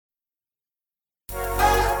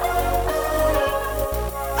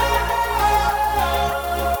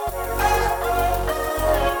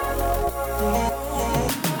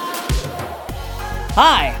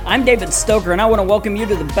Hi, I'm David Stoker, and I want to welcome you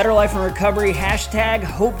to the Better Life in Recovery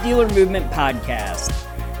 #Hope Dealer Movement podcast.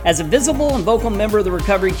 As a visible and vocal member of the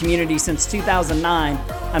recovery community since 2009,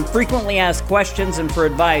 I'm frequently asked questions and for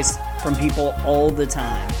advice from people all the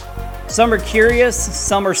time. Some are curious,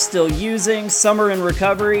 some are still using, some are in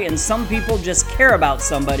recovery, and some people just care about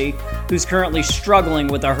somebody who's currently struggling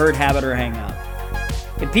with a hurt habit or hang-up.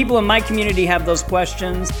 If people in my community have those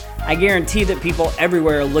questions, I guarantee that people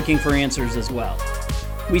everywhere are looking for answers as well.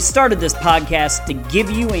 We started this podcast to give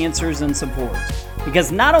you answers and support,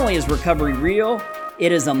 because not only is recovery real,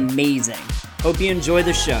 it is amazing. Hope you enjoy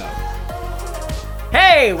the show.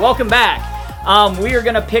 Hey, welcome back. We are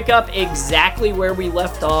going to pick up exactly where we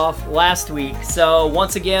left off last week. So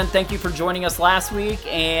once again, thank you for joining us last week,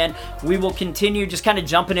 and we will continue just kind of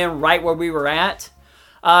jumping in right where we were at.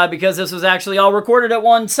 Because this was actually all recorded at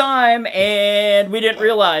one time, and we didn't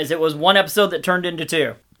realize it was one episode that turned into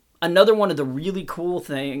two. Another one of the really cool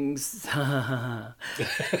things, and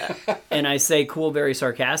I say cool very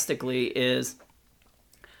sarcastically, is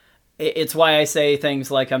it's why I say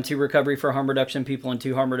things like I'm too recovery for harm reduction people and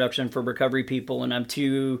too harm reduction for recovery people, and I'm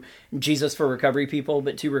too Jesus for recovery people,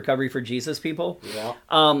 but too recovery for Jesus people.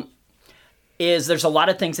 Yeah. Is there's a lot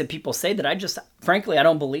of things that people say that I just, frankly, I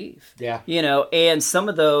don't believe. Yeah. You know, and some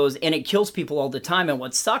of those, and it kills people all the time. And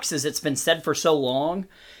what sucks is it's been said for so long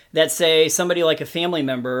that, say, somebody like a family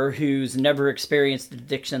member who's never experienced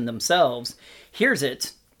addiction themselves hears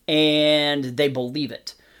it and they believe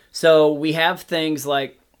it. So we have things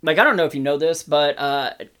like I don't know if you know this, but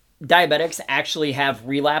diabetics actually have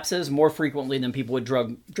relapses more frequently than people with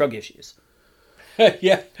drug issues.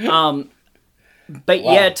 Yeah. But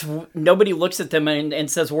wow. Yet, nobody looks at them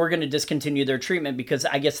and says, we're going to discontinue their treatment because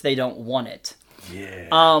I guess they don't want it.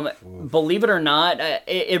 Yeah. Believe it or not,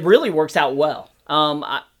 it really works out well.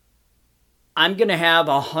 I'm going to have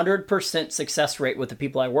 100% success rate with the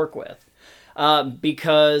people I work with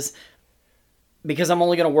because I'm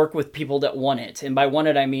only going to work with people that want it. And by want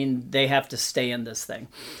it, I mean they have to stay in this thing.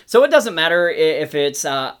 So it doesn't matter if it's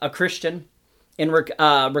a Christian in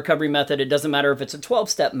recovery method. It doesn't matter if it's a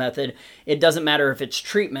 12-step method. It doesn't matter if it's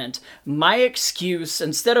treatment. My excuse,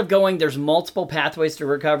 instead of going, there's multiple pathways to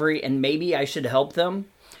recovery and maybe I should help them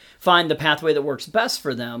find the pathway that works best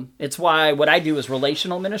for them. It's why what I do is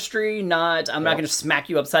relational ministry, I'm not going to smack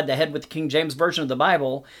you upside the head with the King James Version of the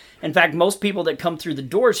Bible. In fact, most people that come through the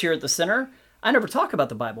doors here at the center, I never talk about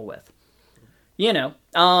the Bible with. You know,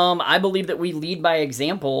 I believe that we lead by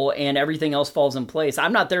example and everything else falls in place.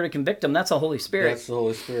 I'm not there to convict them. That's the Holy Spirit. That's the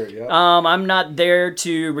Holy Spirit, yeah. I'm not there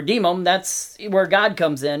to redeem them. That's where God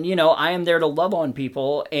comes in. You know, I am there to love on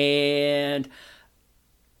people and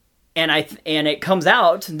it comes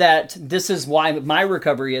out that this is why my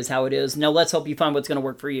recovery is how it is. Now let's help you find what's going to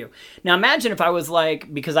work for you. Now imagine if I was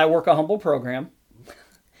like, because I work a humble program,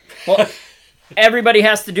 well, everybody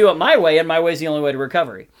has to do it my way and my way is the only way to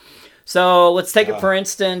recovery. So let's take it, for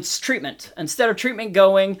instance, treatment. Instead of treatment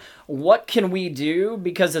going, what can we do?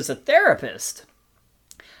 Because as a therapist,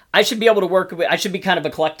 I should be able to work with, I should be kind of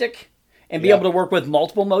eclectic and be able to work with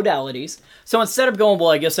multiple modalities. So instead of going, well,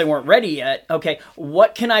 I guess they weren't ready yet. Okay,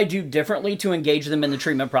 what can I do differently to engage them in the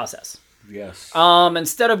treatment process? Yes.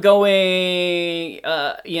 Instead of going,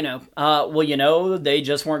 they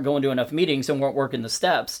just weren't going to enough meetings and weren't working the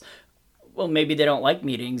steps. Well, maybe they don't like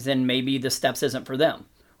meetings and maybe the steps isn't for them.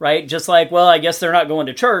 Right? Just like, well, I guess they're not going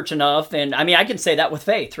to church enough. And I mean, I can say that with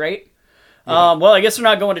faith, right? Yeah. Well, I guess they're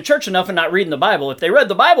not going to church enough and not reading the Bible. If they read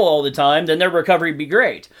the Bible all the time, then their recovery would be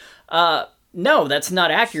great. No, that's not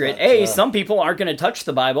accurate. Some people aren't going to touch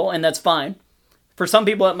the Bible, and that's fine. For some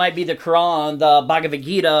people, it might be the Quran, the Bhagavad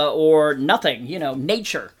Gita, or nothing,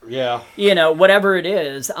 nature. Yeah. Whatever it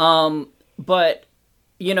is. But,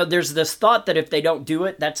 there's this thought that if they don't do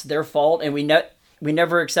it, that's their fault, and we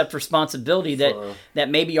never accept responsibility that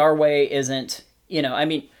maybe our way isn't, you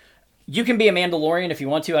can be a Mandalorian if you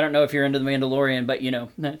want to. I don't know if you're into the Mandalorian, but,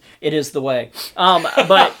 it is the way.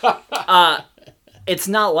 But it's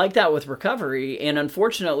not like that with recovery. And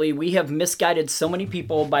unfortunately, we have misguided so many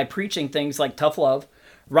people by preaching things like tough love,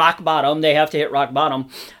 rock bottom. They have to hit rock bottom.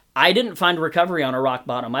 I didn't find recovery on a rock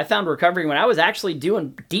bottom. I found recovery when I was actually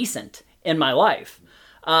doing decent in my life.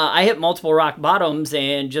 I hit multiple rock bottoms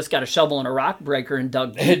and just got a shovel and a rock breaker and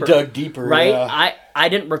dug deeper. Right? Yeah. I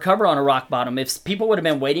didn't recover on a rock bottom. If people would have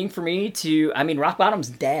been waiting for me rock bottom's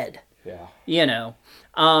dead. Yeah.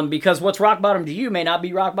 Because what's rock bottom to you may not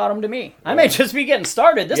be rock bottom to me. I may just be getting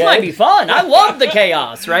started. This might be fun. I love the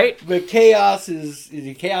chaos, right? But chaos is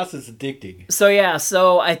addicting.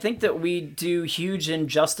 So I think that we do huge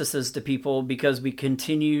injustices to people because we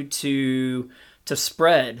continue to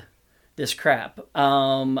spread this crap.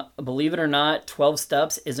 Believe it or not, 12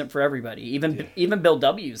 steps isn't for everybody. Even Bill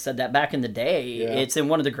W. said that back in the day. Yeah. It's in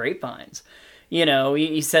one of the grapevines. You know,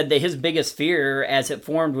 he said that his biggest fear as it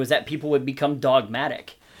formed was that people would become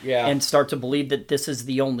dogmatic and start to believe that this is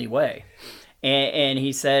the only way. And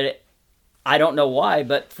he said, I don't know why,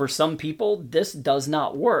 but for some people, this does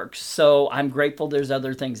not work. So I'm grateful there's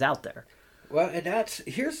other things out there. Well, and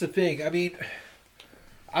here's the thing. I mean,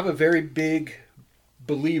 I'm a very big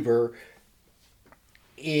believer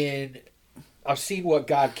I've seen what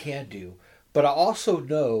God can do, but I also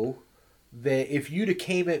know that if you'd have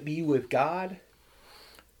came at me with God,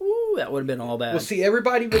 ooh, that would have been all bad. Well, see,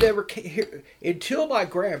 everybody would ever hear, until my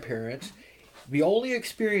grandparents, the only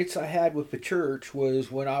experience I had with the church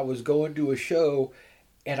was when I was going to a show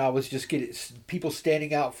and I was just getting people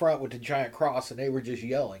standing out front with the giant cross and they were just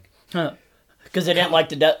yelling. Huh. Because they didn't like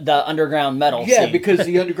the underground metal. Yeah, scene. because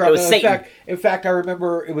the underground metal. In fact, I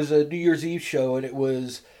remember it was a New Year's Eve show, and it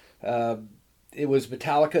was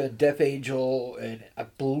Metallica and Death Angel, and I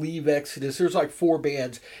believe Exodus. There's like 4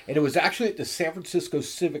 bands, and it was actually at the San Francisco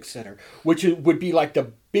Civic Center, which would be like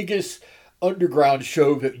the biggest underground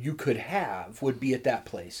show that you could have. Would be at that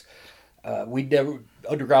place.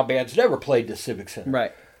 Underground bands never played the Civic Center,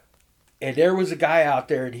 right? And there was a guy out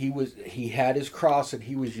there, and he had his cross, and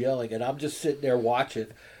he was yelling, and I'm just sitting there watching,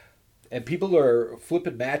 and people are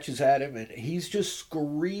flipping matches at him, and he's just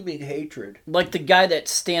screaming hatred. Like the guy that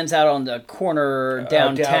stands out on the corner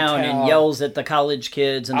downtown and yells at the college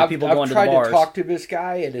kids and the people going to the bars. I've tried to talk to this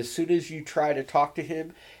guy, and as soon as you try to talk to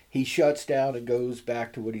him, he shuts down and goes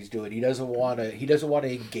back to what he's doing. He doesn't want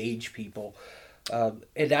to engage people. And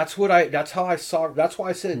that's how I saw. That's why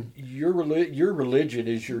I said your religion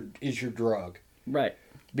is your drug, right?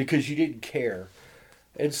 Because you didn't care,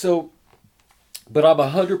 and so. But I'm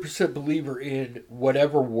 100% believer in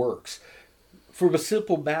whatever works. For the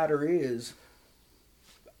simple matter is,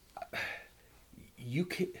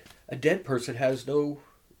 a dead person has no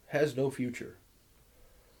future.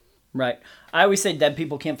 Right. I always say dead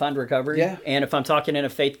people can't find recovery. Yeah. And if I'm talking in a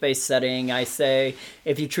faith-based setting, I say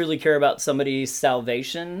if you truly care about somebody's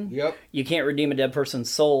salvation, you can't redeem a dead person's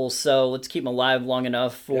soul. So let's keep them alive long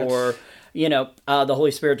enough for the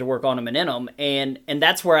Holy Spirit to work on them and in them. And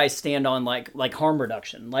that's where I stand on like harm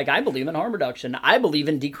reduction. Like I believe in harm reduction. I believe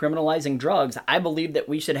in decriminalizing drugs. I believe that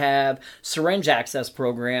we should have syringe access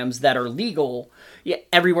programs that are legal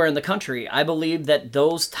everywhere in the country. I believe that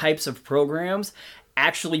those types of programs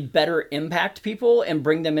actually better impact people and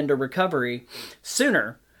bring them into recovery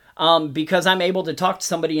sooner. Because I'm able to talk to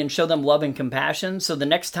somebody and show them love and compassion. So the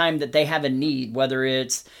next time that they have a need, whether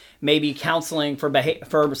it's maybe counseling for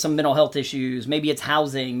some mental health issues, maybe it's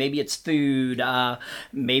housing, maybe it's food,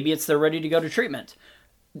 maybe it's they're ready to go to treatment,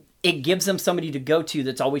 it gives them somebody to go to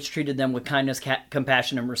that's always treated them with kindness,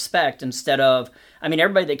 compassion, and respect instead of,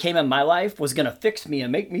 everybody that came in my life was going to fix me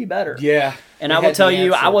and make me better. Yeah. And I will tell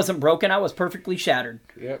you, I wasn't broken. I was perfectly shattered.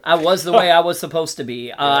 Yep. I was the way I was supposed to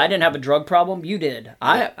be. I didn't have a drug problem. You did.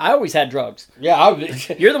 I always had drugs. Yeah.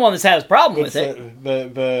 You're the one that's had a problem with it.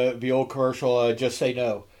 The old commercial, just say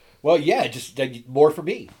no. Well, yeah, just more for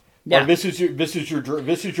me. Yeah. Or this is your brain.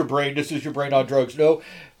 This is your brain on drugs. No.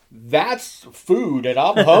 That's food, and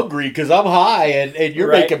I'm hungry because I'm high, and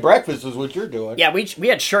you're making breakfast is what you're doing. Yeah, we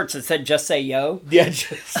had shirts that said "Just Say Yo." Yeah,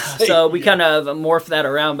 so we kind of morphed that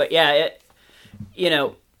around. But yeah,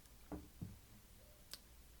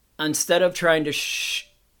 instead of trying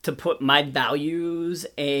to put my values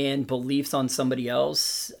and beliefs on somebody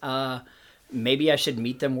else, maybe I should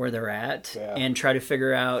meet them where they're at and try to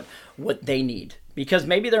figure out what they need. Because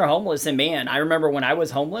maybe they're homeless, and man, I remember when I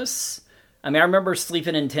was homeless. I remember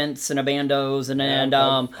sleeping in tents and abandos, and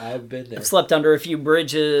I've been there. I've slept under a few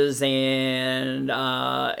bridges, and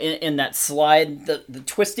in that slide, the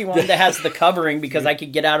twisty one that has the covering because I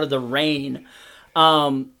could get out of the rain.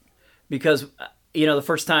 Because the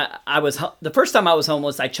first time I was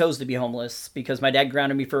homeless, I chose to be homeless because my dad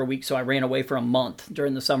grounded me for a week, so I ran away for a month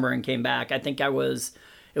during the summer and came back. I think it was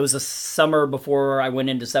a summer before I went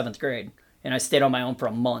into 7th grade, and I stayed on my own for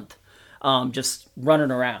a month. Just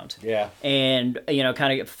running around. Yeah. And,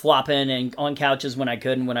 kind of flopping and on couches when I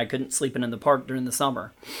could and when I couldn't, sleeping in the park during the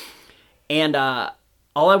summer. And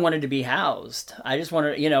all I wanted to be housed. I just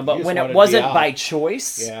wanted, but when it wasn't by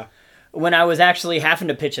choice, when I was actually having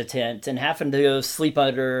to pitch a tent and having to sleep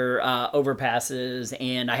under overpasses,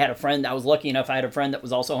 and I had a friend, I was lucky enough, I had a friend that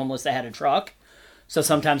was also homeless that had a truck. So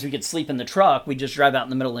sometimes we could sleep in the truck. We'd just drive out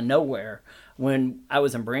in the middle of nowhere when I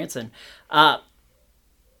was in Branson.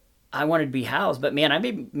 I wanted to be housed, but man, I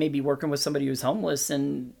may be working with somebody who's homeless,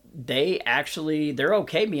 and they're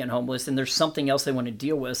okay being homeless, and there's something else they want to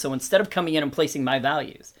deal with. So instead of coming in and placing my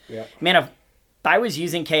values, man, if I was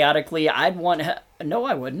using chaotically, no,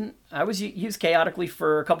 I wouldn't. I was used chaotically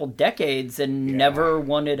for a couple decades and never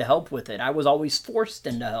wanted help with it. I was always forced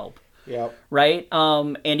into help. Yep. Right.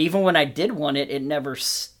 And even when I did want it, it never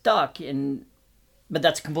stuck. But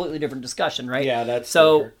that's a completely different discussion, right? Yeah, that's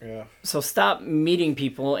so. different. Yeah. So stop meeting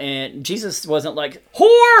people, and Jesus wasn't like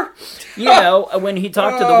whore, when he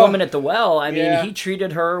talked to the woman at the well. I mean, he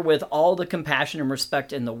treated her with all the compassion and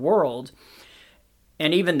respect in the world.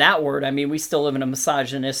 And even that word, I mean, we still live in a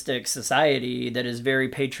misogynistic society that is very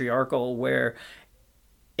patriarchal, where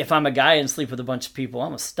if I'm a guy and sleep with a bunch of people,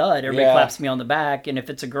 I'm a stud. Everybody claps me on the back. And if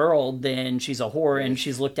it's a girl, then she's a whore, and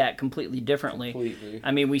she's looked at completely differently. Completely. I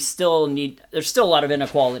mean, there's still a lot of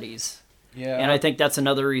inequalities. Yeah. And I think that's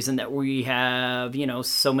another reason that we have,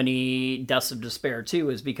 so many deaths of despair too,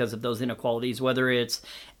 is because of those inequalities, whether it's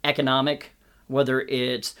economic, whether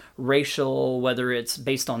it's racial, whether it's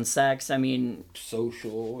based on sex. I mean,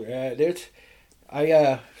 social.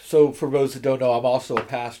 Yeah, so for those that don't know, I'm also a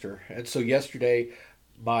pastor. And so yesterday,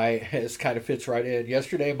 this kind of fits right in.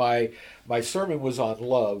 Yesterday, my sermon was on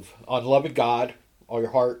loving God, all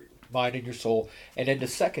your heart, mind, and your soul. And then the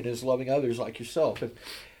second is loving others like yourself. And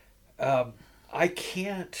I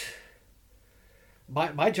can't,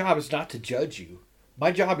 my job is not to judge you.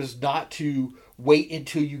 My job is not to wait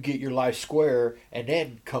until you get your life square and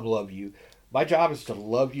then come love you. My job is to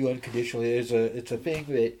love you unconditionally. It's a thing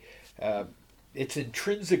that it's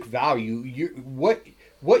intrinsic value.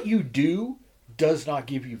 What you do does not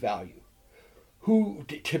give you value. Who,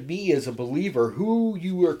 to me as a believer, who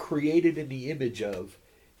you were created in the image of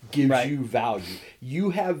gives you value. You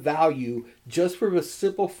have value just for the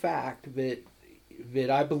simple fact that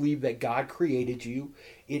I believe that God created you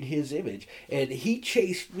in his image. And he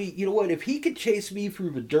chased me. You know what? If he could chase me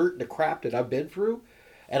through the dirt and the crap that I've been through,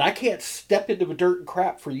 and I can't step into the dirt and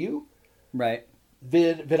crap for you, right?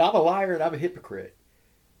 Then I'm a liar and I'm a hypocrite.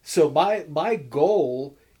 So my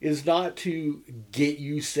goal is not to get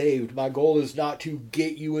you saved. My goal is not to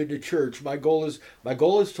get you into church. My goal is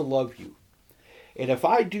to love you. And if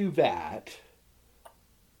I do that,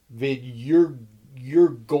 then you're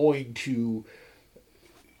going to,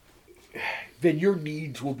 then your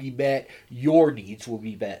needs will be met. Your needs will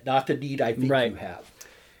be met, not the need I think you have.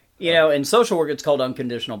 In social work, it's called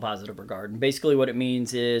unconditional positive regard. And basically what it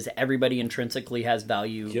means is everybody intrinsically has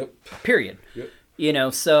value, period.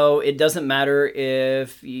 Yep. So it doesn't matter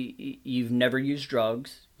if you've never used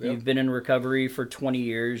drugs, you've been in recovery for 20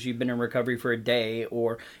 years, you've been in recovery for a day,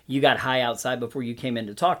 or you got high outside before you came in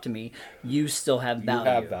to talk to me, you still have value.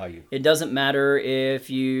 You have value. It doesn't matter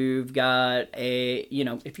if you've got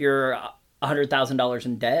if you're $100,000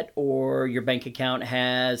 in debt or your bank account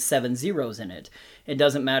has 7 zeros in it. It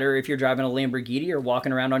doesn't matter if you're driving a Lamborghini or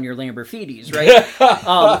walking around on your Lamborghinis, right?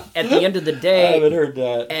 At the end of the day, I haven't heard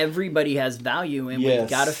that. Everybody has value, and we've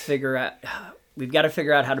got to figure out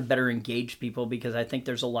how to better engage people, because I think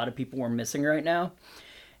there's a lot of people we're missing right now.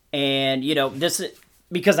 And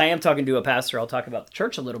because I am talking to a pastor, I'll talk about the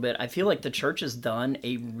church a little bit. I feel like the church has done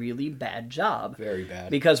a really bad job. Very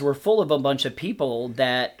bad. Because we're full of a bunch of people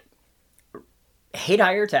that hate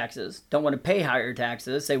higher taxes, don't want to pay higher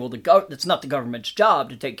taxes, say, well, it's not the government's job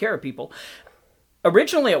to take care of people.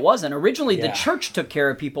 Originally, it wasn't. Originally, the church took care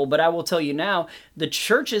of people, but I will tell you now, the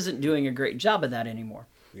church isn't doing a great job of that anymore.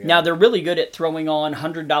 Yeah. Now, they're really good at throwing on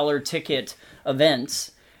 $100 ticket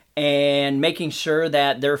events and making sure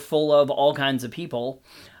that they're full of all kinds of people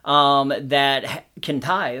that can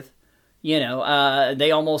tithe.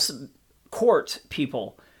 They almost court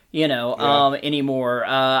people. Anymore.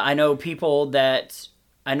 I know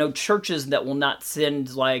churches that will not send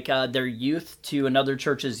their youth to another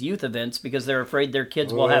church's youth events because they're afraid their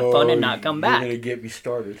kids will have fun and not come back. You're going to get me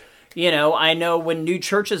started. I know when new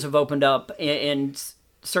churches have opened up in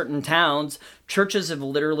certain towns, churches have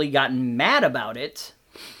literally gotten mad about it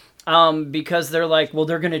because they're like, well,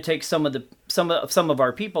 they're going to take some of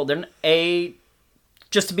our people.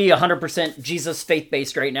 Just to be 100% Jesus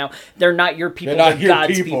faith-based right now, they're not your people, they're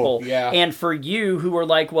God's people. Yeah. And for you who are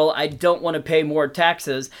like, well, I don't want to pay more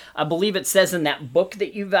taxes, I believe it says in that book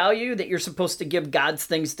that you value that you're supposed to give God's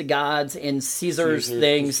things to God's and Caesar's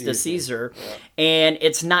things to Caesar. Yeah. And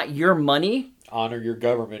it's not your money. Honor your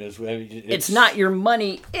government. It's not your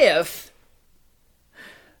money if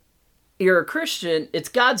you're a Christian. It's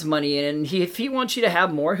God's money, and if he wants you to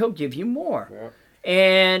have more, he'll give you more. Yeah.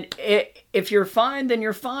 And if you're fine, then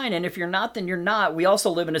you're fine. And if you're not, then you're not. We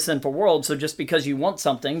also live in a sinful world. So just because you want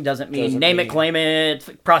something doesn't mean name it, claim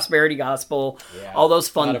it, prosperity gospel, all those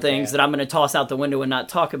fun things that I'm going to toss out the window and not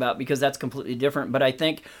talk about because that's completely different. But I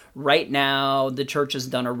think right now the church has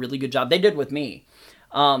done a really good job. They did with me.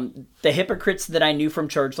 The hypocrites that I knew from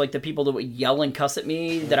church, like the people that would yell and cuss at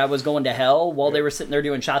me that I was going to hell while they were sitting there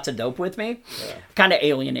doing shots of dope with me, kind of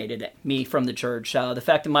alienated me from the church. The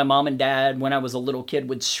fact that my mom and dad, when I was a little kid,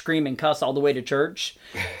 would scream and cuss all the way to church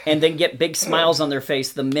and then get big smiles on their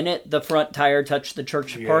face the minute the front tire touched the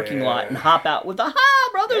church parking lot and hop out with a,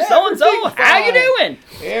 "Hi, brother so-and-so, how you doing?"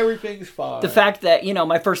 Everything's fine. The fact that,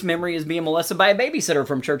 my first memory is being molested by a babysitter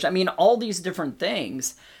from church. I mean, all these different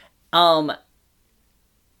things.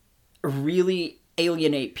 Really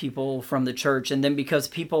alienate people from the church. And then because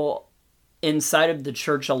people inside of the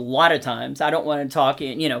church a lot of times, I don't want to talk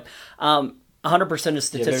in, 100% is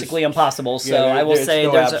statistically impossible. So I will say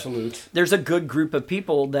there's a good group of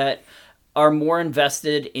people that are more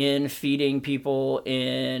invested in feeding people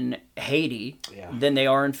in Haiti than they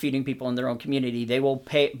are in feeding people in their own community. They will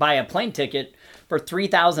buy a plane ticket for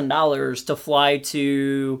 $3,000 to fly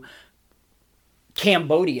to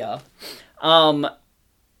Cambodia.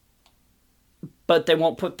 But they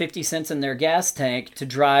won't put 50 cents in their gas tank to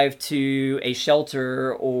drive to a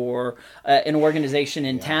shelter or an organization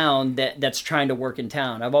in town that's trying to work in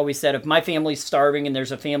town. I've always said if my family's starving and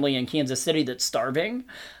there's a family in Kansas City that's starving,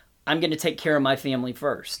 I'm going to take care of my family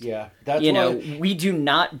first. Yeah, that's we do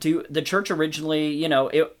not do the church originally.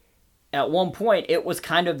 At one point it was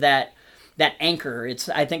kind of that anchor. It's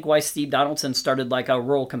I think why Steve Donaldson started like a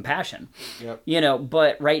rural compassion. Yep.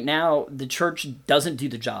 But right now the church doesn't do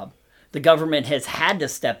the job. The government has had to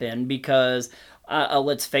step in because,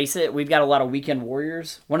 let's face it, we've got a lot of weekend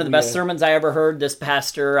warriors. One of the best sermons I ever heard, this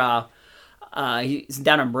pastor, he's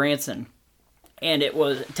down in Branson, and it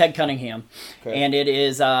was Ted Cunningham. Okay. And it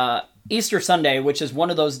is Easter Sunday, which is one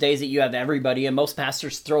of those days that you have everybody, and most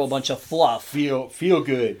pastors throw a bunch of fluff. Feel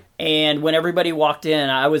good. And when everybody walked in,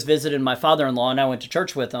 I was visiting my father-in-law, and I went to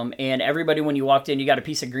church with him, and everybody, when you walked in, you got a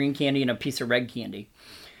piece of green candy and a piece of red candy.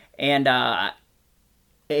 And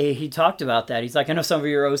he talked about that. He's like, I know some of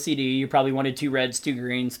you are OCD. You probably wanted 2 reds, 2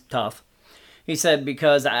 greens. Tough. He said,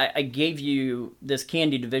 because I gave you this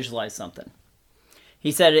candy to visualize something.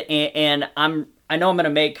 He said, and I know I'm going to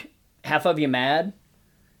make half of you mad.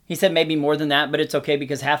 He said maybe more than that, but it's okay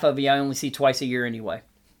because half of you I only see twice a year anyway.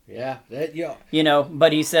 Yeah.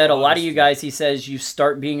 But he said a lot of you guys, he says, you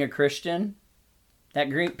start being a Christian, that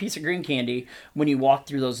piece of green candy, when you walk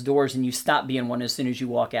through those doors, and you stop being one as soon as you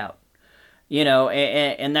walk out.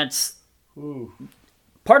 And that's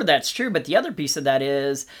part of that's true. But the other piece of that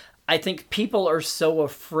is I think people are so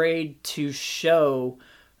afraid to show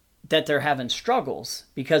that they're having struggles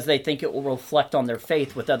because they think it will reflect on their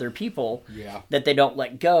faith with other people that they don't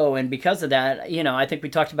let go. And because of that, I think we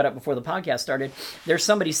talked about it before the podcast started. There's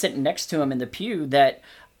somebody sitting next to him in the pew that,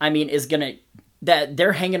 that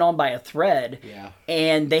they're hanging on by a thread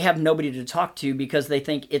and they have nobody to talk to because they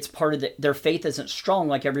think it's part of their faith isn't strong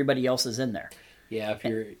like everybody else is in there. Yeah, if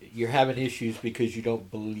you're having issues because you don't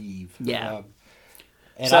believe. Yeah.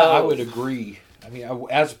 I would agree.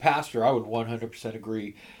 As a pastor, I would 100%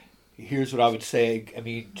 agree. Here's what I would say.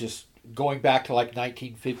 Just going back to like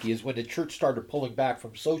 1950 is when the church started pulling back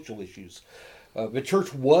from social issues. The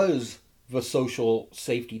church was the social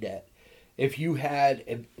safety net. If you were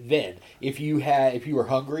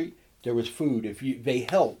hungry, there was food. They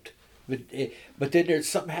helped, but then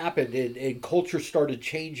something happened and culture started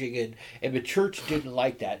changing and the church didn't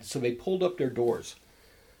like that, so they pulled up their doors.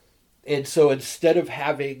 And so instead of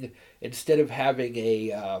being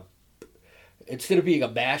a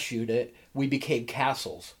mass unit, we became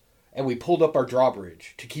castles, and we pulled up our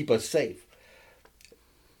drawbridge to keep us safe.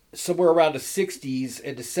 Somewhere around the 60s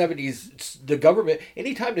and the 70s, the government,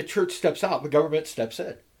 anytime the church steps out, the government steps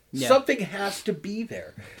in. Yeah. Something has to be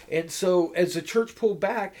there. And so as the church pulled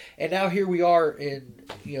back, and now here we are in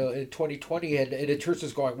 2020, and the church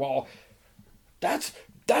is going, well, that's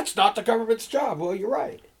not the government's job. Well, you're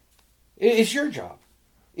right. It's your job.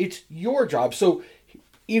 It's your job. So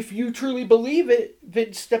if you truly believe it,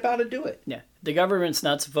 then step out and do it. Yeah. The government's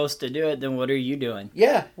not supposed to do it, then what are you doing?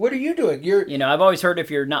 Yeah, what are you doing? I've always heard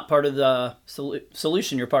if you're not part of the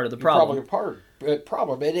solution, you're part of the problem. You're probably part of the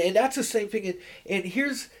problem. And that's the same thing.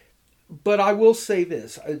 But I will say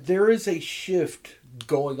this. There is a shift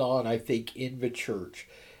going on, I think, in the church.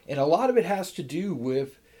 And a lot of it has to do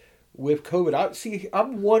with COVID.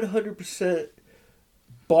 I'm 100%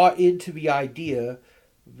 bought into the idea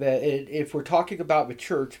that if we're talking about the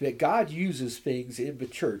church, that God uses things in the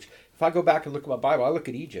church. If I go back and look at my Bible, I look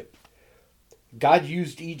at Egypt. God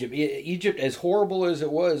used Egypt. Egypt, as horrible as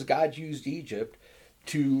it was, God used Egypt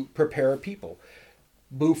to prepare a people.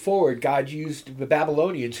 Move forward, God used the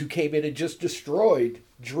Babylonians who came in and just destroyed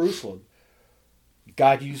Jerusalem.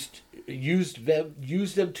 God used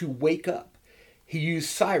them to wake up. He used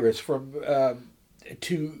Cyrus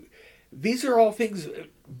to. These are all things,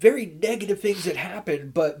 very negative things that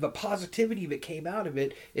happened, but the positivity that came out of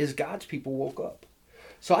it is God's people woke up.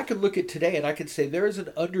 So I could look at today and I could say there is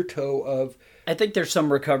an undertow of. I think there's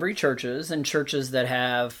some recovery churches and churches that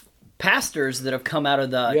have pastors that have come out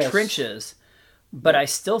of the trenches. But I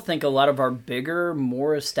still think a lot of our bigger,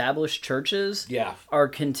 more established churches are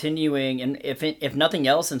continuing, and if nothing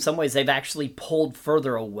else, in some ways they've actually pulled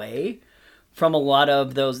further away from a lot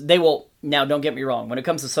of those. They will, now don't get me wrong, when it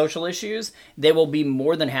comes to social issues, they will be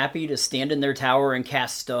more than happy to stand in their tower and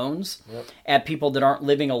cast stones at people that aren't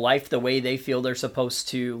living a life the way they feel they're supposed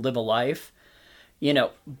to live a life. You know,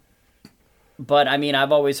 but I mean,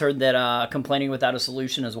 I've always heard that complaining without a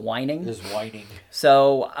solution is whining.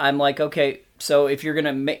 So I'm like, okay, so if you're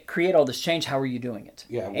going to create all this change, how are you doing it?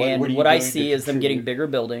 Yeah, what I see is them getting bigger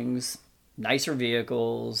buildings, nicer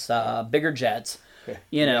vehicles, bigger jets,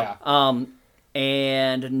 you know,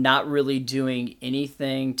 and not really doing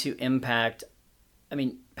anything to impact. I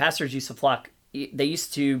mean, pastors used to flock. They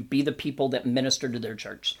used to be the people that ministered to their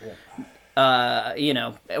church. You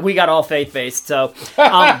know, we got all faith-based, so,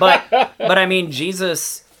 but I mean,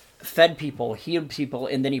 Jesus fed people, healed people,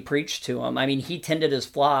 and then he preached to them. I mean, he tended his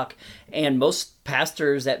flock, and most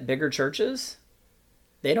pastors at bigger churches,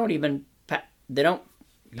 they don't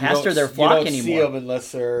pastor their flock anymore. You don't see them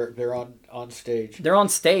unless they're on stage. They're on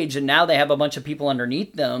stage, and now they have a bunch of people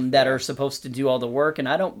underneath them that are supposed to do all the work, and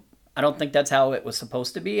I don't think that's how it was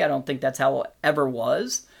supposed to be. I don't think that's how it ever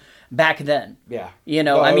was back then. Yeah. You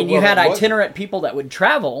know, I mean, you had itinerant people that would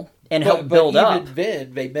travel and help build up. But even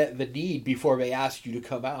then, they met the need before they asked you to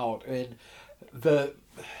come out.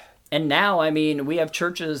 And now, I mean, we have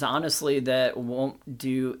churches, honestly, that won't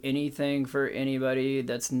do anything for anybody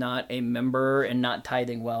that's not a member and not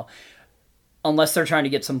tithing well. Unless they're trying to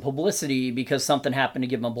get some publicity because something happened to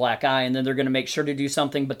give them a black eye, and then they're going to make sure to do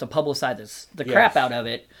something but to publicize the crap out of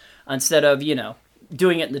it instead of, you know,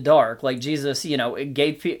 doing it in the dark. Like Jesus, you know,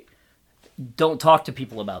 don't talk to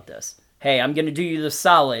people about this. Hey, I'm going to do you the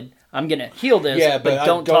solid. I'm going to heal this, but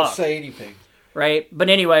don't say anything. Right? But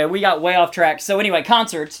anyway, we got way off track. So anyway,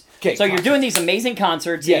 concerts. Okay, so you're doing these amazing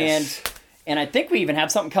concerts, and I think we even have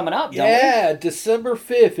something coming up, don't we? Yeah, December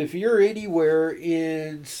 5th. If you're anywhere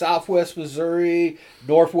in southwest Missouri,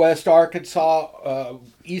 northwest Arkansas,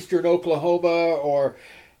 eastern Oklahoma, or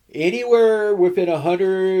anywhere within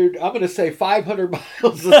 500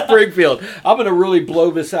 miles of Springfield, I'm going to really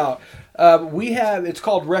blow this out. It's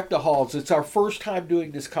called Wreck the Halls. It's our first time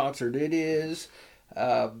doing this concert. It is,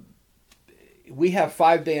 we have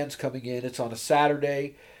 5 bands coming in. It's on a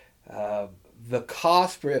Saturday. The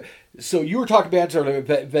cost so you were talking bands earlier.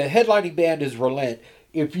 The headlining band is Relent.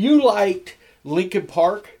 If you liked Linkin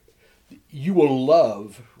Park, you will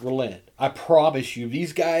love Relent. I promise you.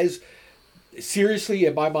 These guys, seriously,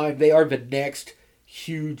 in my mind, they are the next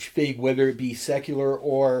huge thing, whether it be secular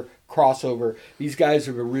or crossover. These guys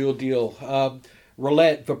are the real deal.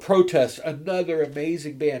 Relent, The Protest, another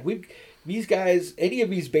amazing band. These guys, any of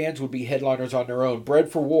these bands would be headliners on their own.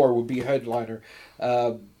 Bread for War would be a headliner.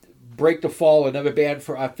 Break the Fall, another band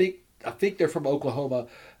from I think they're from Oklahoma.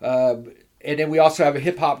 And then we also have a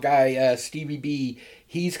hip hop guy, Stevie B.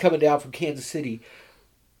 He's coming down from Kansas City.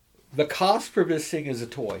 The cost for this thing is a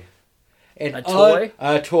toy. A toy?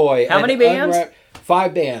 A toy. How many bands?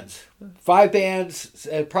 5 bands. 5 bands.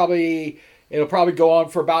 It'll probably go on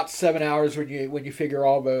for about 7 hours when you figure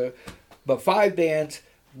all the. But 5 bands,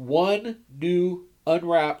 1 new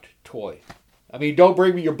unwrapped toy. I mean, don't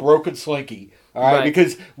bring me your broken Slinky. All right,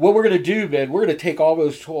 because what we're going to do, man, we're going to take all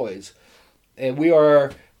those toys, and we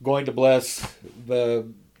are going to bless the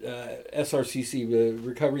SRCC, the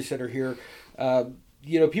Recovery Center here.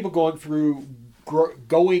 You know, people going through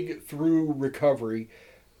recovery,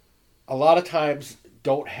 a lot of times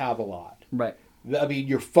don't have a lot. Right. I mean,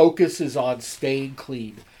 your focus is on staying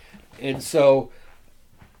clean, and so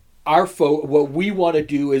what we want to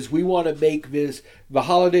do is we want to make this. The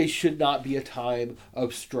holidays should not be a time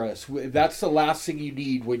of stress. That's the last thing you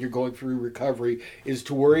need when you're going through recovery, is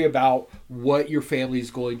to worry about what your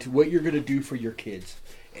family's what you're going to do for your kids.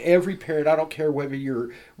 Every parent, I don't care whether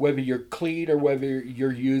you're clean or whether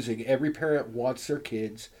you're using, every parent wants their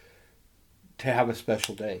kids to have a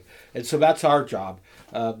special day. And so that's our job.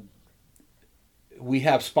 We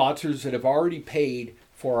have sponsors that have already paid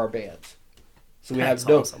for our bands. So That's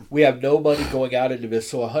awesome. we have no money going out into this.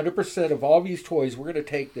 So 100% of all these toys, we're going to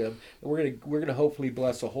take them, and we're going to hopefully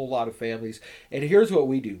bless a whole lot of families. And here's what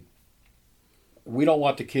we do: we don't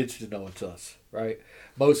want the kids to know it's us, right?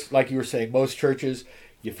 Most, like you were saying, most churches,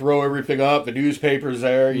 you throw everything up, the newspaper's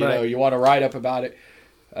there, you know, you want to write up about it.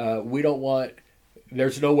 We don't want.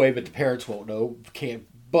 There's no way that the parents won't know,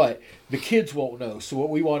 but the kids won't know. So what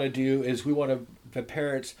we want to do is the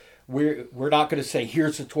parents. We're not going to say,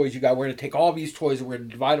 here's the toys you got. We're going to take all these toys and we're going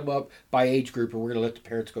to divide them up by age group, and we're going to let the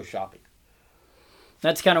parents go shopping.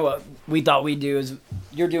 That's kind of what we thought we'd do. Is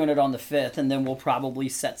you're doing it on the 5th, and then we'll probably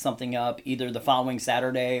set something up either the following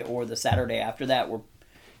Saturday or the Saturday after that, where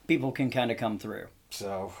people can kind of come through.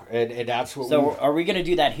 So and that's what. So are we going to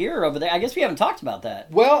do that here or over there? I guess we haven't talked about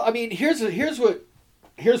that. Well, I mean, here's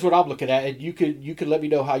what I'm looking at, and you can let me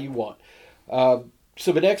know how you want.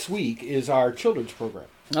 So the next week is our children's program.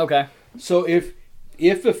 Okay. So if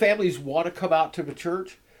the families want to come out to the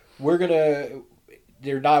church, we're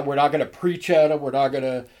not gonna preach at them. We're not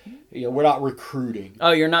gonna, we're not recruiting.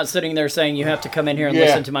 Oh, you're not sitting there saying you have to come in here and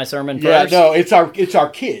listen to my sermon first? Yeah, no, it's our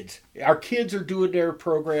kids. Our kids are doing their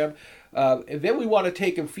program, and then we want to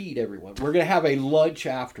take and feed everyone. We're gonna have a lunch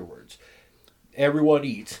afterwards. Everyone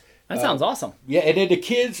eats. That sounds awesome. Yeah, and then the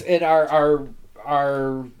kids and our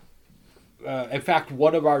in fact,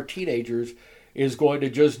 one of our teenagers is going to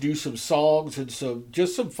just do some songs and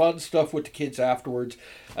some fun stuff with the kids afterwards.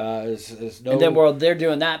 And then while they're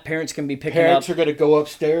doing that, parents can be picking up. Parents are going to go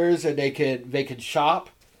upstairs and they can shop,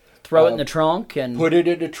 throw it in the trunk, and put it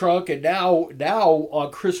in the trunk. And now on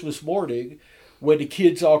Christmas morning, when the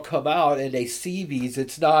kids all come out and they see these,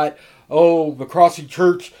 it's not, oh, the Crossing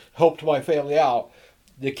Church helped my family out.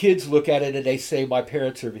 The kids look at it and they say, my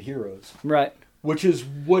parents are the heroes. Right. Which is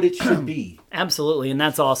what it should be. Absolutely, and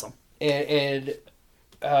that's awesome.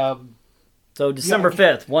 So December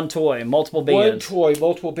 5th, one toy, multiple bands. One toy,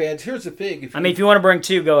 multiple bands. Here's the thing. If you want to bring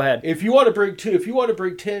 2, go ahead. If you want to bring 2, if you want to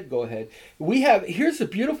bring 10, go ahead. Here's the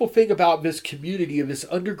beautiful thing about this community, of this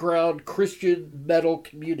underground Christian metal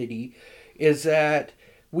community, is that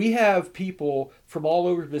we have people from all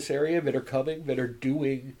over this area that are coming, that are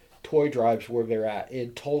doing toy drives where they're at.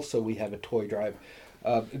 In Tulsa, we have a toy drive.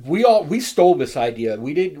 We stole this idea.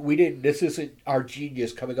 We didn't. This isn't our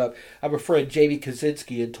genius coming up. I have a friend, Jamie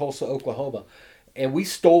Kaczynski, in Tulsa, Oklahoma, and we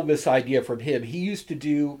stole this idea from him. He used to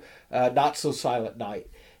do Not So Silent Night,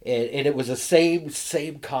 and it was the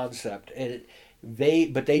same concept. And they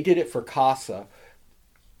did it for CASA.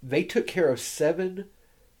 They took care of 7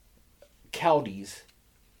 counties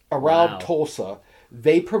around Tulsa.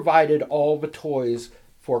 They provided all the toys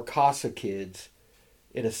for CASA kids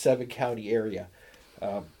in a 7-county area.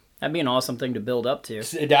 That'd be an awesome thing to build up to.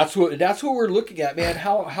 That's what we're looking at, man.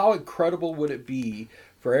 How incredible would it be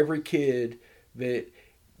for every kid that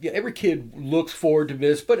every kid looks forward to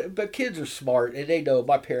this, but kids are smart and they know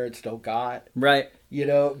my parents don't got. Right.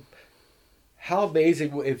 How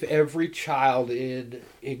amazing if every child in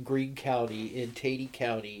Greene County, in Taney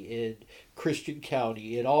County, in Christian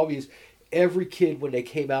County, in all these, every kid when they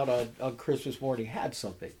came out on Christmas morning had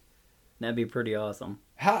something. That'd be pretty awesome.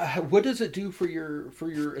 What does it do for your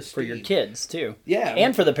esteem? For your kids too? Yeah,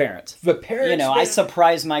 and for the parents. The parents, I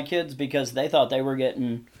surprised my kids because they thought they were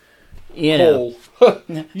getting, they thought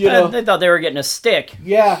they were getting a stick.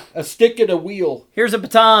 Yeah, a stick and a wheel. Here's a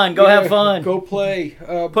baton. Go have fun. Go play.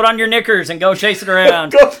 Put on your knickers and go chase it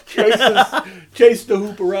around. Go chase the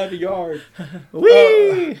hoop around the yard.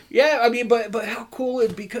 Whee! Yeah, but how cool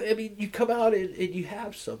it because you come out and you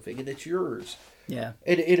have something and it's yours. Yeah,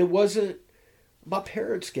 and it wasn't. My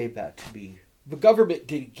parents gave that to me. The government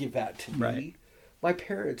didn't give that to me. Right. My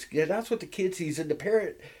parents. Yeah, that's what the kid sees, and the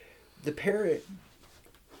parent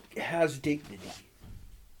has dignity.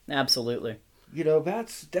 Absolutely.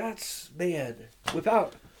 That's man.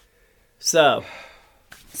 Without. So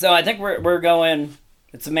I think we're going.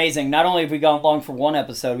 It's amazing. Not only have we gone long for one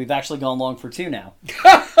episode, we've actually gone long for 2 now.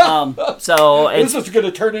 So this is going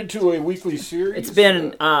to turn into a weekly series. It's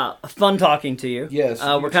been fun talking to you. Yes,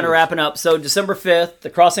 we're kind of wrapping up. So December 5th, the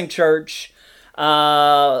Crossing Church.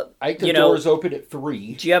 I think the doors open at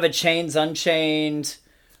 3. Do you have a Chains Unchained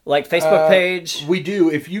Facebook page? We do.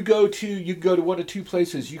 If you can go to one of 2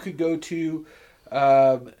 places. You could go to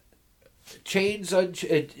Chains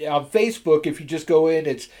Unchained on Facebook. If you just go in,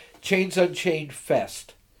 it's Chains Unchained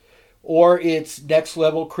Fest, or it's Next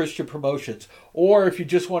Level Christian Promotions, or if you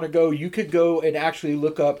just want to go, you could go and actually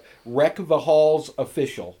look up Wreck the Halls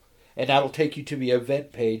Official, and that'll take you to the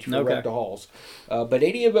event page for Wreck the Halls. But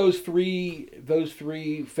any of those three,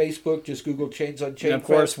 Facebook, just Google Chains Unchained. And of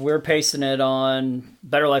course, we're pasting it on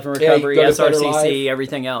Better Life and Recovery, SRCC,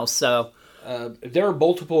 everything else. So There are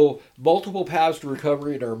multiple paths to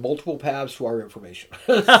recovery, and there are multiple paths to our information.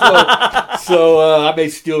 so I may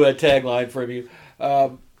steal that tagline from you.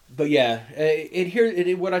 But yeah,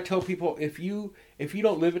 and what I tell people, if you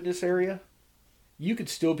don't live in this area, you could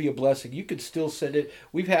still be a blessing. You could still send it.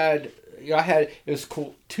 It was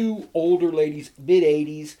cool. 2 older ladies,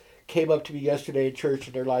 mid-80s, came up to me yesterday in church,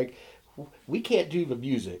 and they're like, we can't do the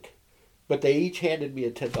music, but they each handed me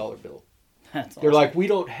a $10 bill. That's They're awesome. like, we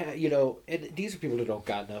don't have, and these are people that don't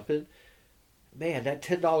got nothing. Man, that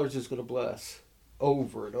 $10 is going to bless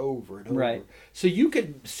over and over and over. Right. So you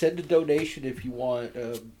can send a donation if you want.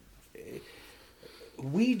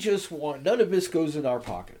 We just want, none of this goes in our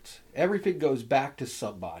pockets. Everything goes back to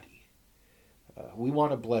somebody. We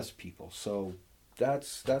want to bless people. So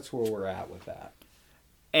that's where we're at with that.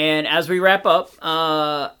 And as we wrap up,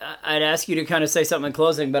 I'd ask you to kind of say something in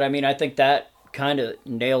closing, but I mean, I think that kind of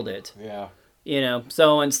nailed it. Yeah.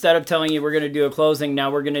 So instead of telling you we're going to do a closing, now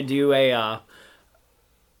we're going to do a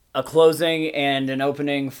closing and an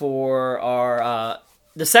opening for our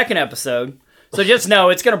the second episode. So just know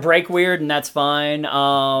it's going to break weird, and that's fine.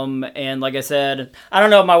 And like I said, I don't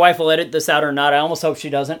know if my wife will edit this out or not. I almost hope she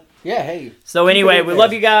doesn't. Yeah, hey. So anyway, we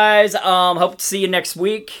love you guys. Hope to see you next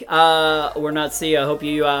week. Or not see you. I hope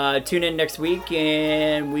you tune in next week,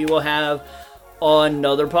 and we will have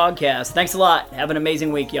another podcast. Thanks a lot. Have an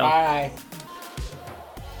amazing week, y'all. Bye.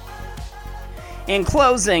 In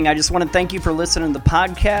closing, I just want to thank you for listening to the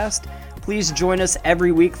podcast. Please join us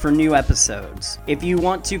every week for new episodes. If you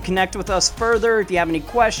want to connect with us further, if you have any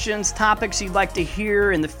questions, topics you'd like to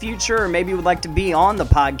hear in the future, or maybe would like to be on the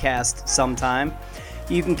podcast sometime,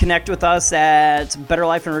 you can connect with us at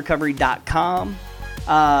betterlifeandrecovery.com.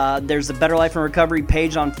 There's a Better Life and Recovery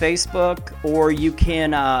page on Facebook, or you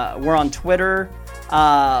can, we're on Twitter,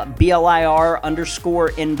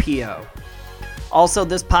 BLIR_NPO. Also,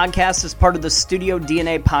 this podcast is part of the Studio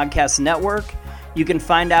DNA Podcast Network. You can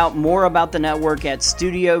find out more about the network at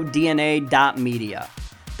studiodna.media.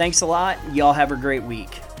 Thanks a lot. Y'all have a great week.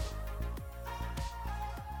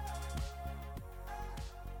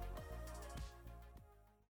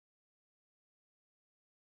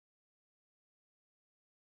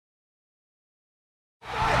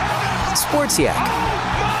 Sports Yak.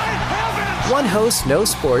 One host knows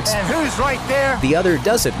sports. And who's right there? The other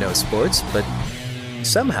doesn't know sports, but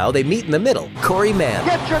somehow they meet in the middle. Corey Mann.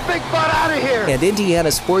 Get your big butt out of here! And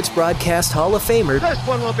Indiana Sports Broadcast Hall of Famer This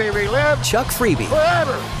one will be relived Chuck Freebie.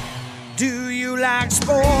 forever! Do you like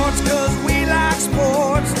sports? 'Cause we like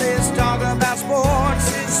sports. Let's talk about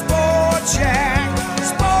sports. It's Sport Shack.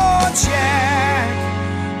 Sport Shack.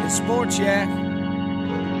 It's Sport Shack.